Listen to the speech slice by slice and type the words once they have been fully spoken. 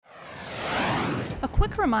A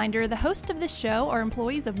quick reminder, the hosts of this show are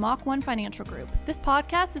employees of Mach 1 Financial Group. This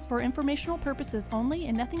podcast is for informational purposes only,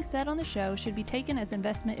 and nothing said on the show should be taken as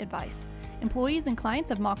investment advice. Employees and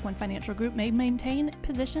clients of Mach 1 Financial Group may maintain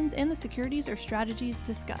positions in the securities or strategies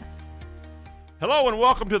discussed. Hello and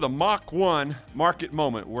welcome to the Mach 1 Market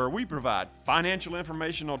Moment, where we provide financial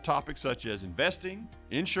information on topics such as investing,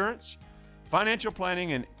 insurance, financial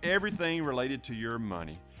planning, and everything related to your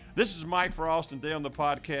money. This is Mike Frost, and today on the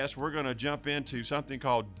podcast, we're going to jump into something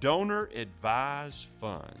called donor advised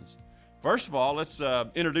funds. First of all, let's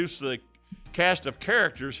introduce the cast of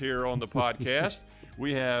characters here on the podcast.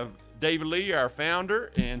 We have David Lee, our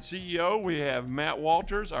founder and CEO. We have Matt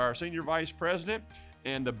Walters, our senior vice president.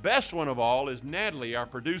 And the best one of all is Natalie, our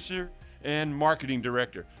producer and marketing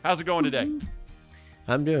director. How's it going today?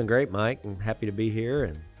 I'm doing great, Mike. I'm happy to be here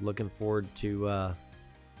and looking forward to,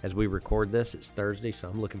 as we record this, it's Thursday, so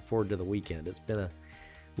I'm looking forward to the weekend. It's been a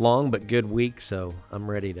long but good week, so I'm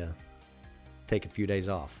ready to take a few days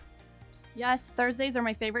off. Yes, Thursdays are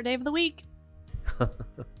my favorite day of the week.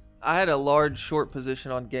 I had a large short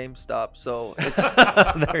position on GameStop, so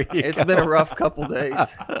it's been a rough couple days.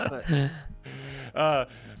 But.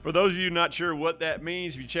 For those of you not sure what that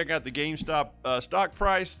means, if you check out the GameStop stock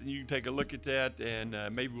price, you can take a look at that, and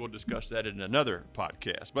maybe we'll discuss that in another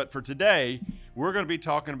podcast. But for today, we're going to be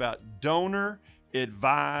talking about donor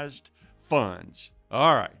advised funds.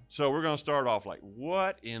 All right, so we're going to start off like,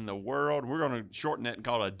 what in the world? We're going to shorten that and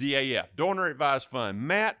call it a DAF, donor advised fund.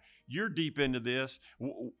 Matt, you're deep into this.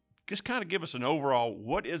 Just kind of give us an overall,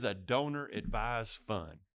 what is a donor advised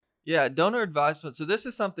fund? Yeah, donor advisement. So this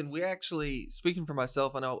is something we actually, speaking for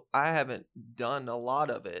myself, I know I haven't done a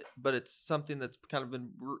lot of it, but it's something that's kind of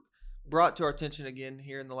been brought to our attention again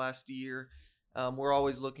here in the last year. We're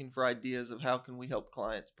always looking for ideas of how can we help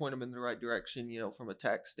clients, point them in the right direction, from a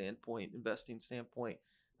tax standpoint, investing standpoint.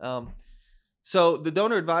 So the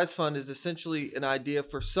donor advised fund is essentially an idea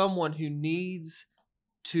for someone who needs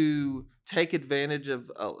to take advantage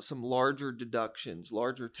of some larger deductions,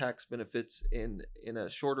 larger tax benefits in a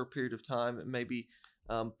shorter period of time, and maybe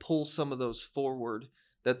pull some of those forward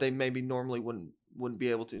that they maybe normally wouldn't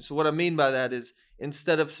be able to. So what I mean by that is,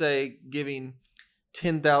 instead of, say, giving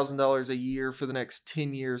 $10,000 a year for the next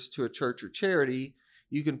 10 years to a church or charity,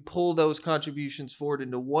 you can pull those contributions forward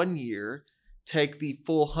into 1 year, take the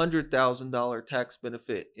full $100,000 tax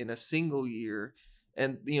benefit in a single year,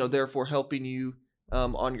 and therefore helping you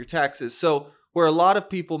on your taxes. So where a lot of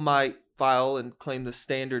people might file and claim the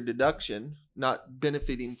standard deduction, not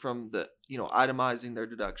benefiting from the, itemizing their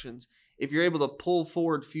deductions, if you're able to pull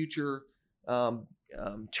forward future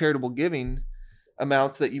charitable giving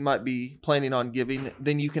amounts that you might be planning on giving,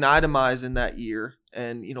 then you can itemize in that year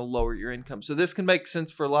and, lower your income. So this can make sense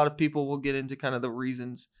for a lot of people. We'll get into kind of the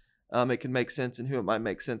reasons it can make sense and who it might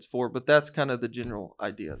make sense for, but that's kind of the general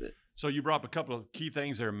idea of it. So you brought up a couple of key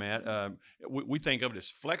things there, Matt. We think of it as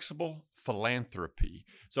flexible philanthropy.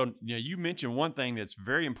 So you mentioned one thing that's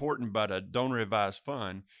very important about a donor advised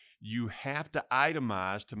fund. You have to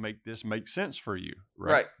itemize to make this make sense for you,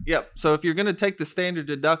 right? Right. Yep. So if you're going to take the standard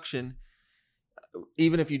deduction,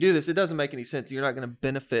 even if you do this, it doesn't make any sense. You're not going to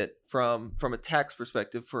benefit from a tax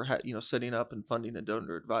perspective for setting up and funding a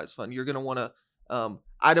donor advised fund. You're going to want to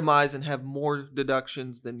itemize and have more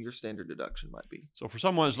deductions than your standard deduction might be. So for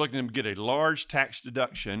someone who's looking to get a large tax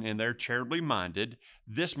deduction and they're charitably minded,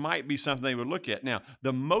 this might be something they would look at. Now,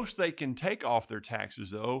 the most they can take off their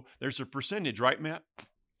taxes, though, there's a percentage, right, Matt?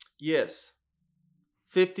 Yes,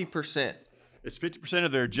 50%. It's 50%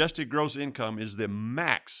 of their adjusted gross income is the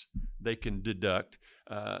max they can deduct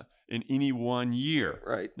in any 1 year.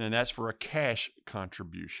 Right. And that's for a cash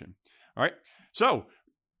contribution. All right. So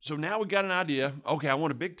now we got an idea. Okay, I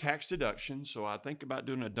want a big tax deduction, so I think about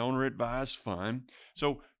doing a donor advised fund.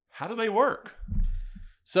 So how do they work?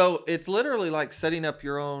 So it's literally like setting up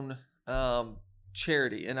your own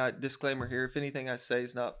charity. And disclaimer here, if anything I say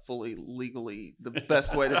is not fully legally the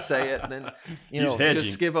best way to say it, then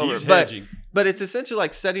just skip over it. But it's essentially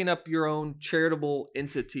like setting up your own charitable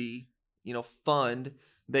entity, fund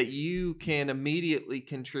that you can immediately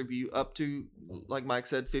contribute up to, like Mike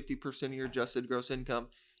said, 50% of your adjusted gross income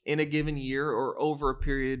in a given year or over a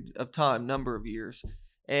period of time, number of years.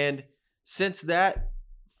 And since that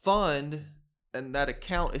fund and that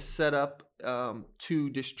account is set up to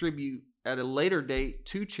distribute at a later date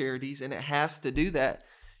to charities, and it has to do that,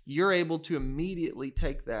 you're able to immediately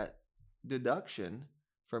take that deduction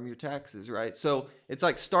from your taxes, right? So it's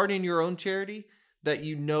like starting your own charity that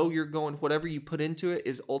you're going, whatever you put into it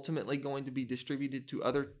is ultimately going to be distributed to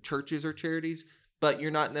other churches or charities, but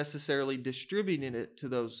you're not necessarily distributing it to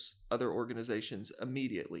those other organizations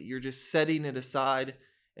immediately. You're just setting it aside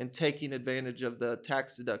and taking advantage of the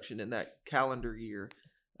tax deduction in that calendar year.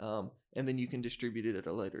 And then you can distribute it at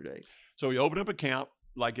a later date. So we open up an account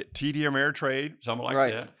like at TD Ameritrade, something like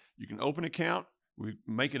Right. that. You can open an account. We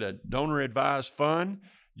make it a donor advised fund.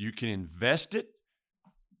 You can invest it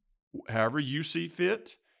however you see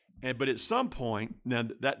fit. But at some point, now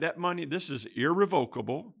that money, this is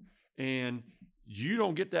irrevocable, and you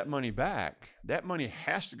don't get that money back. That money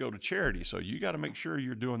has to go to charity. So you got to make sure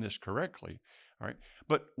you're doing this correctly. All right.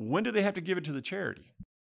 But when do they have to give it to the charity?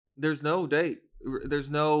 There's no date. There's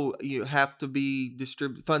no, you have to be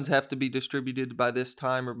funds have to be distributed by this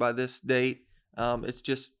time or by this date. It's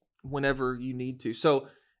just whenever you need to. So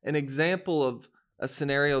an example of a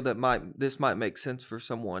scenario that might make sense for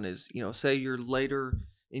someone is, say you're later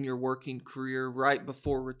in your working career, right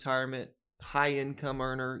before retirement, high income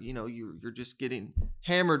earner, you're just getting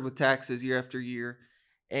hammered with taxes year after year,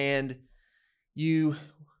 and you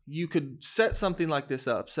could set something like this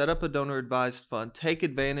up, set up a donor advised fund, take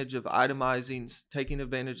advantage of itemizing, taking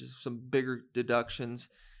advantage of some bigger deductions.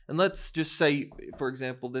 And let's just say, for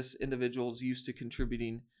example, this individual is used to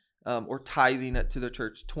contributing or tithing it to the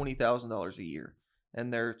church $20,000 a year,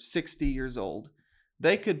 and they're 60 years old.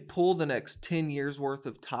 They could pull the next 10 years worth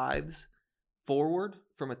of tithes forward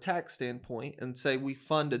from a tax standpoint and say we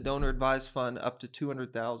fund a donor advised fund up to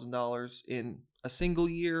 $200,000 in a single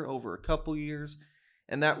year over a couple years.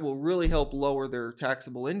 And that will really help lower their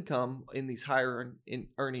taxable income in these higher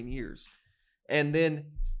earning years. And then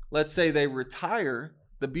let's say they retire.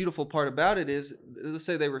 The beautiful part about it is, let's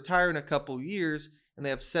say they retire in a couple years and they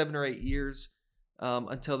have 7 or 8 years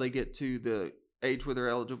until they get to the age where they're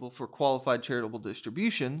eligible for qualified charitable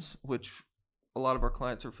distributions, which a lot of our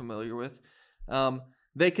clients are familiar with.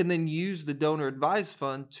 They can then use the donor advised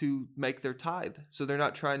fund to make their tithe. So they're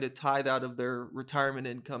not trying to tithe out of their retirement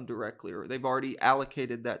income directly, or they've already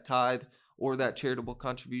allocated that tithe or that charitable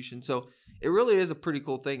contribution. So it really is a pretty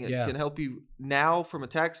cool thing. It can help you now from a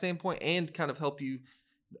tax standpoint and kind of help you,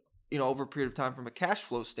 over a period of time from a cash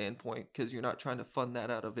flow standpoint, because you're not trying to fund that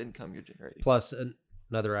out of income you're generating. Plus,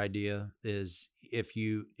 another idea is if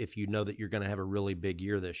you know that you're going to have a really big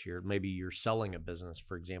year this year, maybe you're selling a business,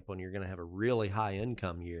 for example, and you're going to have a really high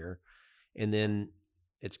income year, and then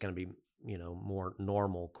it's going to be, more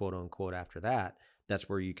normal, quote unquote, after that. That's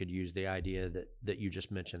where you could use the idea that you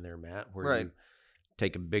just mentioned there, Matt, where you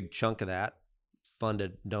take a big chunk of that, fund a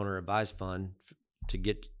donor advised fund to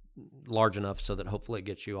get large enough so that hopefully it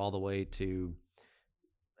gets you all the way to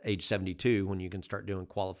age 72 when you can start doing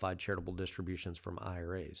qualified charitable distributions from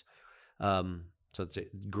IRAs. So it's a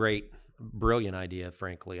great, brilliant idea,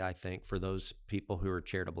 frankly, I think, for those people who are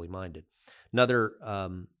charitably minded. Another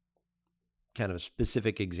kind of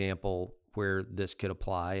specific example where this could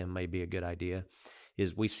apply and may be a good idea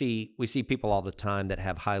is we see people all the time that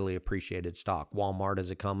have highly appreciated stock. Walmart is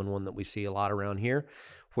a common one that we see a lot around here,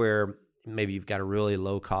 where maybe you've got a really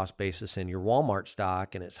low cost basis in your Walmart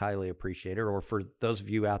stock and it's highly appreciated. Or for those of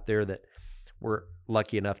you out there that were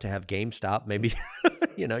lucky enough to have GameStop, maybe,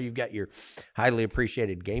 you've got your highly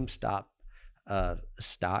appreciated GameStop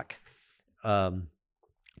stock.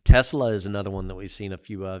 Tesla is another one that we've seen a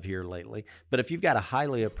few of here lately. But if you've got a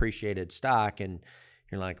highly appreciated stock and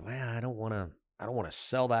you're like, well, I don't want to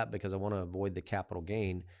sell that because I want to avoid the capital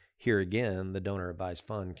gain. Here again, the donor advised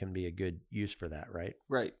fund can be a good use for that, right?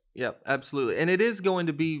 Right. Yep, absolutely. And it is going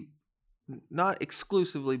to be not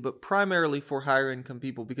exclusively, but primarily for higher income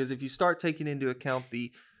people, because if you start taking into account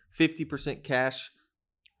the 50% cash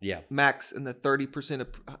max and the 30%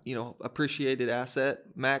 appreciated asset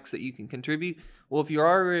max that you can contribute, well, if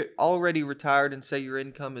you're already retired and say your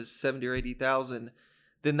income is 70 or 80,000,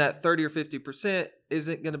 then that 30 or 50%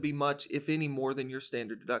 isn't going to be much, if any, more than your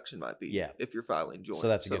standard deduction might be if you're filing joint. So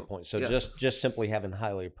that's a good point. So just simply having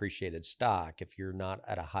highly appreciated stock, if you're not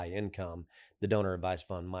at a high income, the donor advised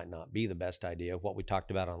fund might not be the best idea. What we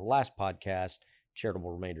talked about on the last podcast,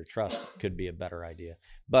 charitable remainder trust, could be a better idea.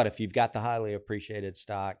 But if you've got the highly appreciated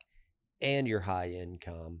stock and you're high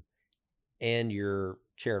income and you're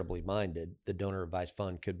charitably minded, the donor advised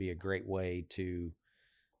fund could be a great way to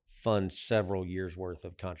fund several years worth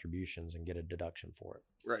of contributions and get a deduction for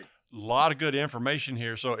it. Right. A lot of good information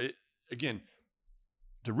here. So again,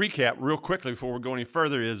 to recap real quickly before we go any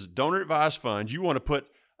further, is donor advised funds. You want to put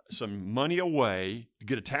some money away to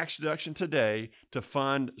get a tax deduction today to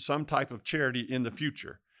fund some type of charity in the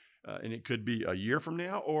future. And it could be a year from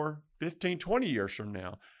now or 15, 20 years from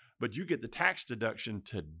now, but you get the tax deduction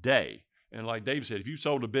today. And like Dave said, if you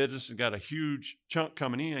sold a business and got a huge chunk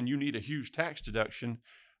coming in, you need a huge tax deduction.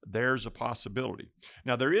 There's a possibility.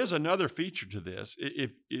 Now, there is another feature to this.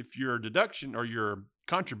 If your deduction or your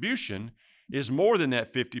contribution is more than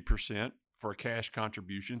that 50% for a cash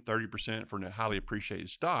contribution, 30% for a highly appreciated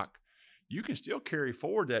stock, you can still carry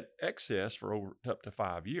forward that excess for up to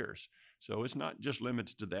 5 years. So it's not just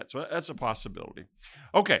limited to that. So that's a possibility.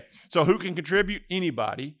 Okay, so who can contribute?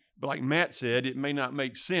 Anybody. But like Matt said, it may not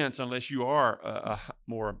make sense unless you are a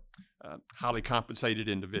more highly compensated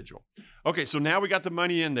individual. Okay, so now we got the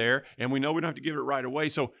money in there, and we know we don't have to give it right away.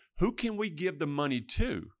 So who can we give the money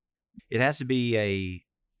to? It has to be a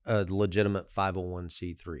legitimate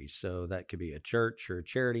 501c3. So that could be a church or a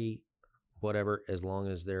charity, whatever, as long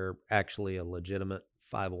as they're actually a legitimate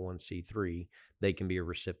 501c3, they can be a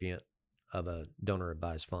recipient of a donor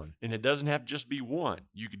advised fund. And it doesn't have to just be one.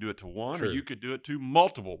 You could do it to one, True. or you could do it to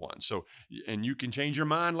multiple ones. So, and you can change your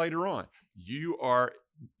mind later on. You're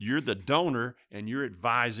the donor and you're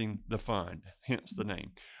advising the fund, hence the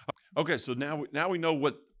name. Okay, so now we know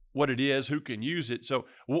what it is, who can use it. So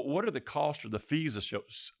what are the costs or the fees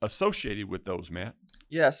associated with those, Matt?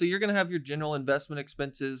 Yeah, so you're going to have your general investment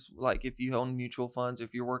expenses, like if you own mutual funds,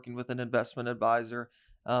 if you're working with an investment advisor.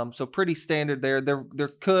 So pretty standard there. There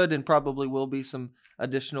could and probably will be some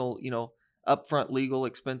additional, upfront legal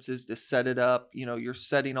expenses to set it up. You're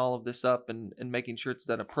setting all of this up and making sure it's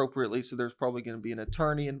done appropriately. So there's probably going to be an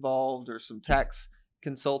attorney involved or some tax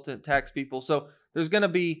consultant, tax people. So there's going to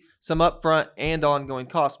be some upfront and ongoing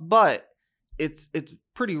costs, but it's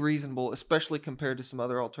pretty reasonable, especially compared to some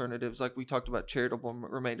other alternatives. Like we talked about charitable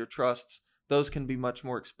remainder trusts. Those can be much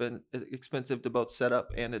more expensive to both set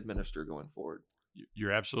up and administer going forward.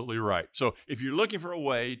 You're absolutely right. So if you're looking for a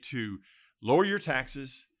way to lower your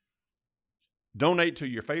taxes, donate to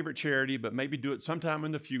your favorite charity, but maybe do it sometime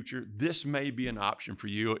in the future, this may be an option for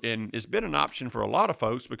you. And it's been an option for a lot of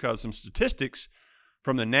folks because some statistics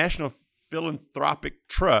from the National Philanthropic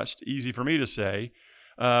Trust, easy for me to say,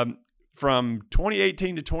 from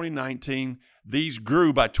 2018 to 2019, these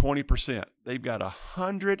grew by 20%. They've got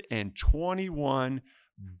 $121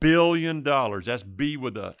 billion. That's B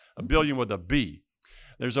with a billion with a B.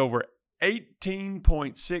 There's over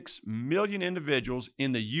 18.6 million individuals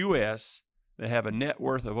in the U.S. that have a net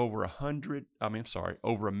worth of over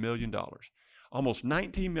 $1 million. Almost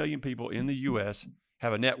 19 million people in the U.S.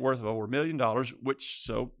 have a net worth of over $1 million,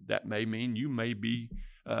 so that may mean you may be,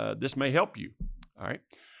 this may help you. All right.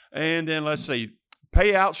 And then let's see,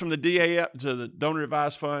 payouts from the DA to the donor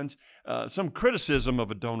advised funds. Some criticism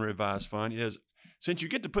of a donor advised fund is, since you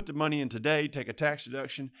get to put the money in today, take a tax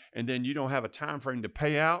deduction, and then you don't have a time frame to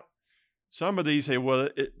pay out, some of these say, well,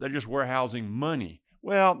 they're just warehousing money.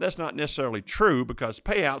 Well, that's not necessarily true because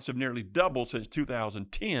payouts have nearly doubled since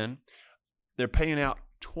 2010. They're paying out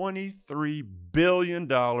 $23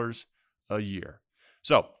 billion a year.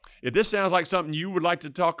 So if this sounds like something you would like to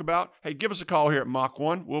talk about, hey, give us a call here at Mach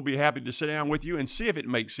 1. We'll be happy to sit down with you and see if it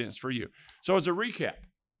makes sense for you. So as a recap,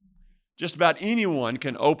 just about anyone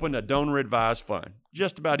can open a donor advised fund.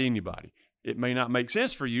 Just about anybody. It may not make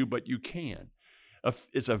sense for you, but you can.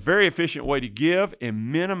 It's a very efficient way to give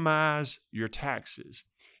and minimize your taxes.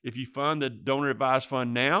 If you fund the donor advised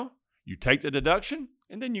fund now, you take the deduction,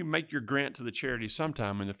 and then you make your grant to the charity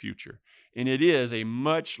sometime in the future. And it is a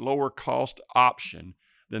much lower cost option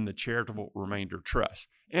than the charitable remainder trust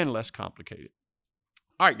and less complicated.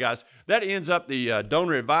 All right, guys, that ends up the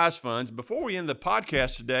donor advised funds. Before we end the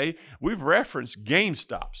podcast today, we've referenced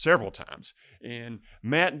GameStop several times. And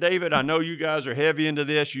Matt and David, I know you guys are heavy into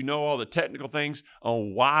this. You know all the technical things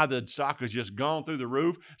on why the stock has just gone through the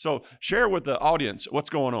roof. So share with the audience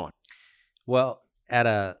what's going on. Well, at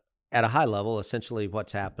a high level, essentially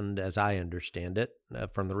what's happened, as I understand it,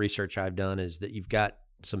 from the research I've done, is that you've got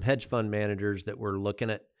some hedge fund managers that were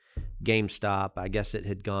looking at GameStop. I guess it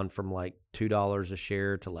had gone from like $2 a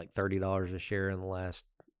share to like $30 a share in the last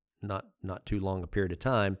not too long a period of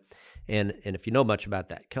time. And if you know much about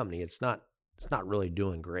that company, it's not really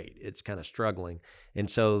doing great. It's kind of struggling. And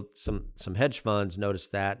so some hedge funds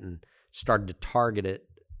noticed that and started to target it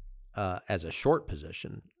as a short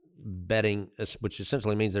position, betting, which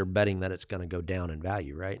essentially means they're betting that it's going to go down in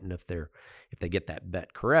value, right? And if they get that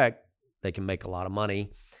bet correct, they can make a lot of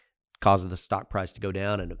money, cause the stock price to go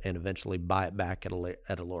down, and eventually buy it back at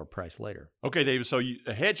a lower price later. Okay, David, so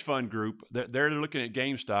a hedge fund group, they're looking at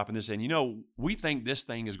GameStop and they're saying, we think this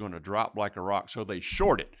thing is going to drop like a rock, so they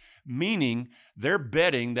short it, meaning they're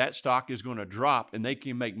betting that stock is going to drop and they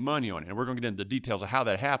can make money on it. And we're going to get into the details of how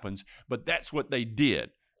that happens, but that's what they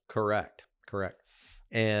did. Correct.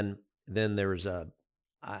 And then there's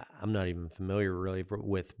I'm not even familiar really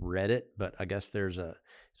with Reddit, but I guess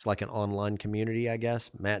it's like an online community, I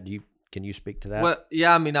guess. Matt, can you speak to that? Well,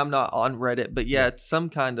 yeah, I mean, I'm not on Reddit, but yeah, it's some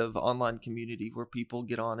kind of online community where people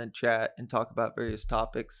get on and chat and talk about various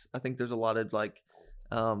topics. I think there's a lot of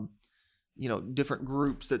different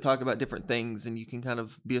groups that talk about different things, and you can kind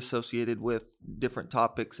of be associated with different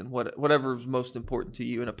topics and whatever is most important to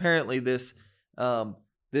you. And apparently this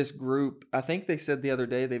group, I think they said the other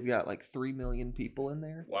day, they've got like 3 million people in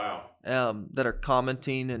there. Wow. That are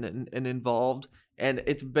commenting and involved. And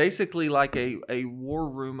it's basically like a war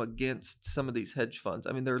room against some of these hedge funds.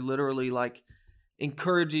 I mean, they're literally like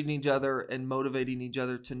encouraging each other and motivating each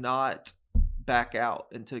other to not back out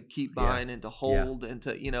and to keep buying and to hold and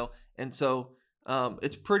to, and so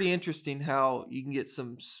it's pretty interesting how you can get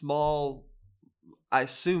some small, I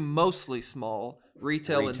assume mostly small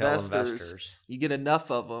retail investors. You get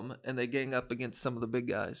enough of them and they gang up against some of the big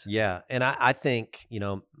guys. Yeah. And I think,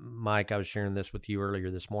 Mike, I was sharing this with you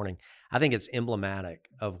earlier this morning. I think it's emblematic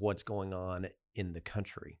of what's going on in the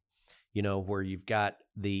country, where you've got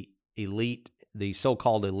the elite, the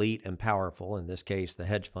so-called elite and powerful, in this case, the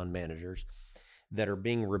hedge fund managers, that are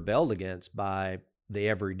being rebelled against by the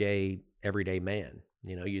everyday man.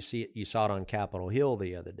 You saw it on Capitol Hill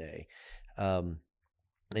the other day. And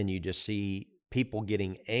you just see people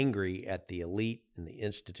getting angry at the elite and the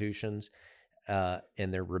institutions,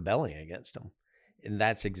 and they're rebelling against them. And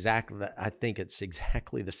that's I think it's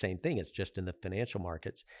exactly the same thing. It's just in the financial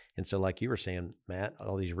markets. And so like you were saying, Matt,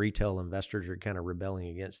 all these retail investors are kind of rebelling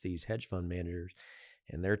against these hedge fund managers,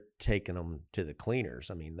 and they're taking them to the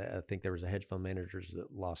cleaners. I mean, I think there was a hedge fund managers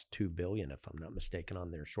that lost $2 billion, if I'm not mistaken,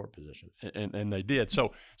 on their short position. And they did.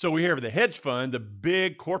 So we hear the hedge fund, the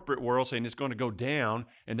big corporate world saying it's going to go down,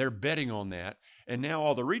 and they're betting on that. And now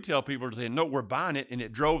all the retail people are saying, no, we're buying it, and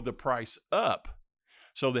it drove the price up.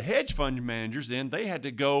 So the hedge fund managers then, they had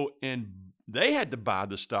to go and they had to buy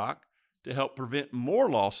the stock to help prevent more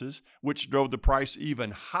losses, which drove the price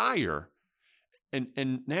even higher.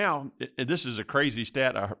 And now, this is a crazy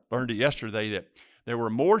stat. I learned it yesterday that there were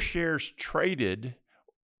more shares traded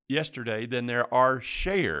yesterday than there are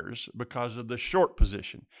shares because of the short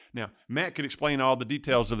position. Now, Matt could explain all the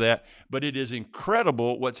details of that, but it is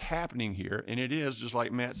incredible what's happening here. And it is, just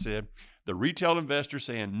like Matt said, the retail investor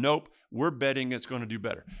saying, nope, we're betting it's going to do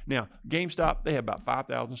better. Now, GameStop, they have about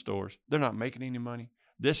 5,000 stores. They're not making any money.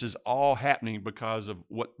 This is all happening because of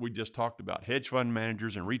what we just talked about, hedge fund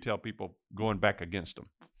managers and retail people going back against them.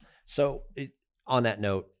 So on that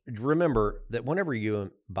note, remember that whenever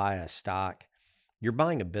you buy a stock, you're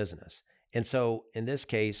buying a business. And so in this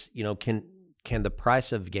case, can the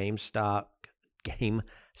price of GameStop's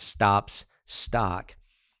stock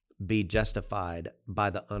be justified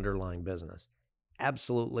by the underlying business?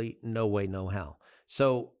 Absolutely no way, no how.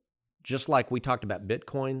 So just like we talked about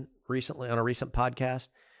Bitcoin recently on a recent podcast,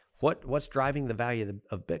 what's driving the value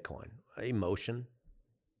of Bitcoin? Emotion,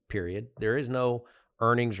 period. There is no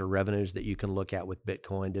earnings or revenues that you can look at with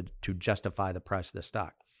Bitcoin to justify the price of the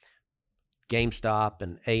stock. GameStop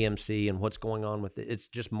and AMC and what's going on with it, it's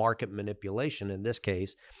just market manipulation in this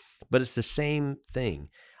case, but it's the same thing.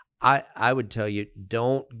 I would tell you,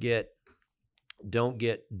 don't get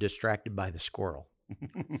distracted by the squirrel.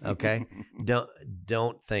 Okay.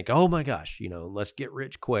 Don't think, oh my gosh, let's get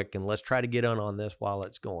rich quick and let's try to get on this while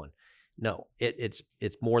it's going. No, it's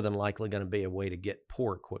more than likely going to be a way to get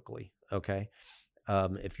poor quickly. Okay.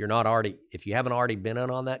 If you haven't already been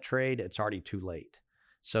in on that trade, it's already too late.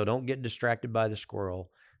 So don't get distracted by the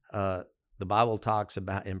squirrel. The Bible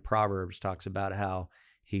in Proverbs talks about how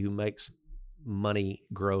he who makes money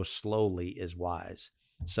grow slowly is wise.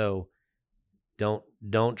 So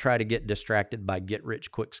don't try to get distracted by get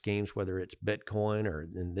rich quick schemes, whether it's Bitcoin or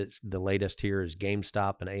the latest here is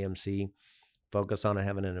GameStop and AMC. Focus on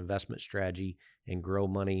having an investment strategy and grow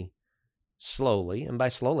money slowly. And by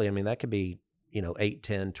slowly, I mean, that could be, 8,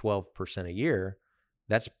 10, 12% a year.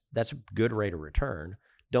 That's a good rate of return.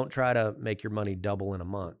 Don't try to make your money double in a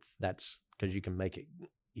month. That's because you can make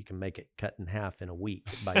it cut in half in a week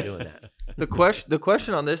by doing that. The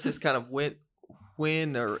question on this is kind of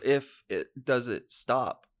when or if it does it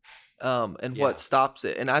stop, and what stops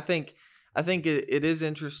it. And I think it is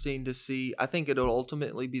interesting to see. I think it'll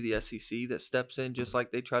ultimately be the SEC that steps in, just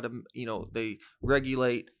like they try to, they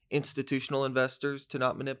regulate institutional investors to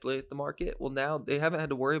not manipulate the market. Well, now they haven't had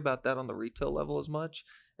to worry about that on the retail level as much,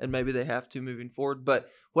 and maybe they have to moving forward. But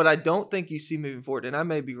what I don't think you see moving forward, and I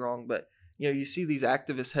may be wrong, but you see these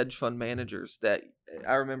activist hedge fund managers that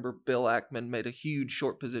I remember Bill Ackman made a huge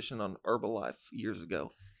short position on Herbalife years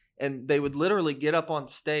ago. And they would literally get up on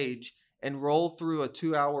stage and roll through a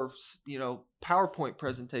 2-hour, PowerPoint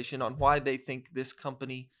presentation on why they think this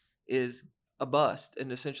company is a bust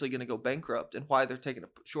and essentially going to go bankrupt and why they're taking a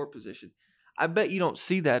short position. I bet you don't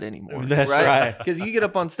see that anymore. That's right. Because you get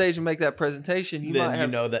up on stage and make that presentation, you might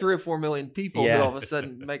have 3 or 4 million people that all of a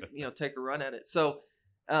sudden take a run at it. So,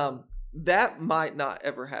 that might not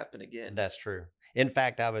ever happen again. That's true. In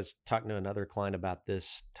fact, I was talking to another client about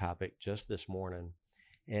this topic just this morning,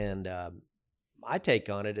 and my take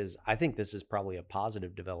on it is I think this is probably a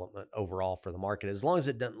positive development overall for the market, as long as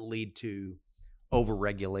it doesn't lead to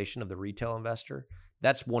overregulation of the retail investor.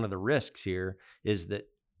 That's one of the risks here, is that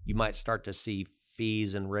you might start to see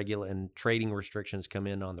fees and trading restrictions come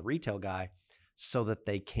in on the retail guy so that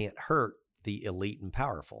they can't hurt the elite and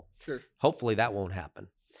powerful. Sure. Hopefully that won't happen.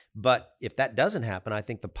 But if that doesn't happen, I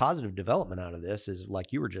think the positive development out of this is,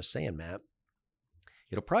 like you were just saying, Matt,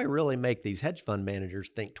 it'll probably really make these hedge fund managers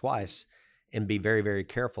think twice and be very, very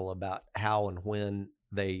careful about how and when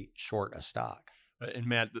they short a stock. And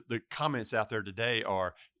Matt, the comments out there today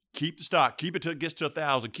are, keep the stock, keep it till it gets to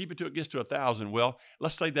 1,000, keep it till it gets to 1,000. Well,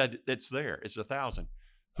 let's say that it's there, it's 1,000.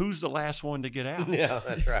 Who's the last one to get out? Yeah,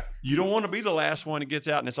 that's right. You don't want to be the last one that gets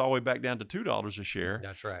out and it's all the way back down to $2 a share.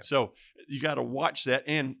 That's right. So you got to watch that.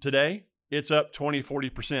 And today it's up 20,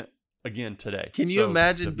 40% again today. Can you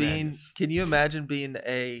imagine being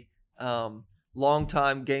a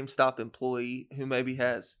longtime GameStop employee who maybe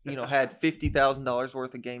has, had $50,000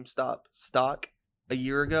 worth of GameStop stock a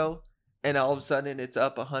year ago, and all of a sudden it's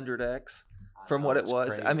up 100x from what it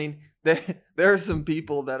was? Crazy. I mean, there are some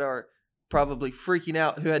people that are probably freaking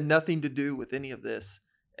out who had nothing to do with any of this,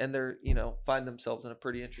 and they're find themselves in a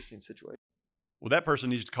pretty interesting situation. Well, that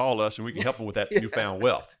person needs to call us and we can help them with that newfound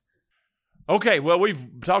wealth. Okay, well, we've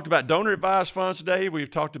talked about donor advised funds today. We've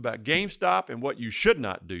talked about GameStop and what you should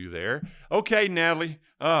not do there. Okay, Natalie.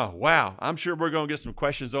 Oh, wow. I'm sure we're going to get some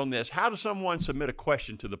questions on this. How does someone submit a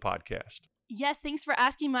question to the podcast? Yes, thanks for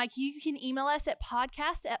asking, Mike. You can email us at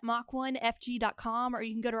podcast@mach1fg.com, or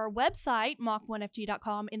you can go to our website,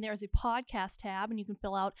 mach1fg.com, and there's a podcast tab, and you can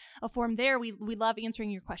fill out a form there. We love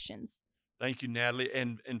answering your questions. Thank you, Natalie.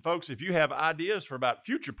 And folks, if you have ideas for about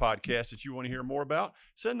future podcasts that you want to hear more about,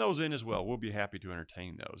 send those in as well. We'll be happy to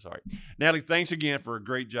entertain those. All right. Natalie, thanks again for a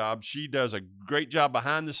great job. She does a great job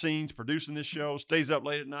behind the scenes, producing this show, stays up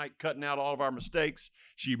late at night, cutting out all of our mistakes.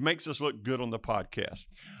 She makes us look good on the podcast.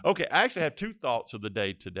 Okay, I actually have two thoughts of the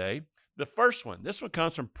day today. The first one, this one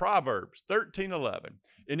comes from Proverbs 13:11,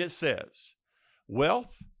 and it says,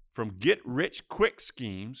 wealth from get-rich-quick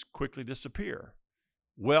schemes quickly disappear.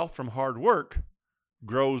 Wealth from hard work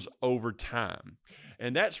grows over time.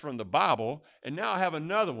 And that's from the Bible. And now I have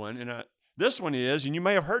another one. And this one is, and you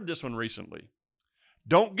may have heard this one recently,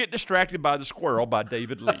 Don't Get Distracted by the Squirrel by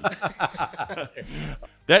David Lee.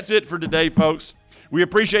 That's it for today, folks. We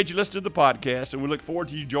appreciate you listening to the podcast, and we look forward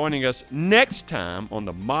to you joining us next time on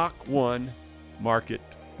the Mach 1 Market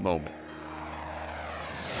Moment.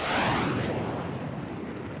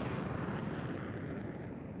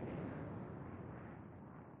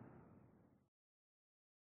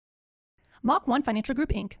 Mach 1 Financial Group,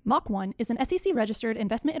 Inc., Mach 1, is an SEC-registered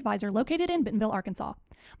investment advisor located in Bentonville, Arkansas.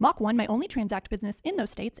 Mach 1 may only transact business in those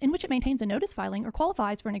states in which it maintains a notice filing or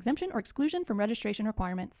qualifies for an exemption or exclusion from registration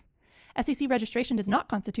requirements. SEC registration does not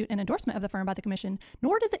constitute an endorsement of the firm by the Commission,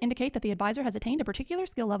 nor does it indicate that the advisor has attained a particular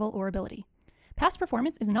skill level or ability. Past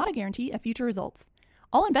performance is not a guarantee of future results.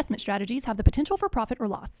 All investment strategies have the potential for profit or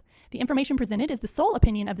loss. The information presented is the sole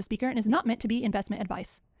opinion of the speaker and is not meant to be investment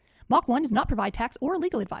advice. Mach 1 does not provide tax or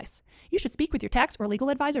legal advice. You should speak with your tax or legal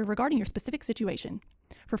advisor regarding your specific situation.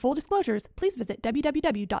 For full disclosures, please visit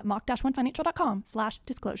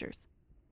www.mach-1financial.com/disclosures.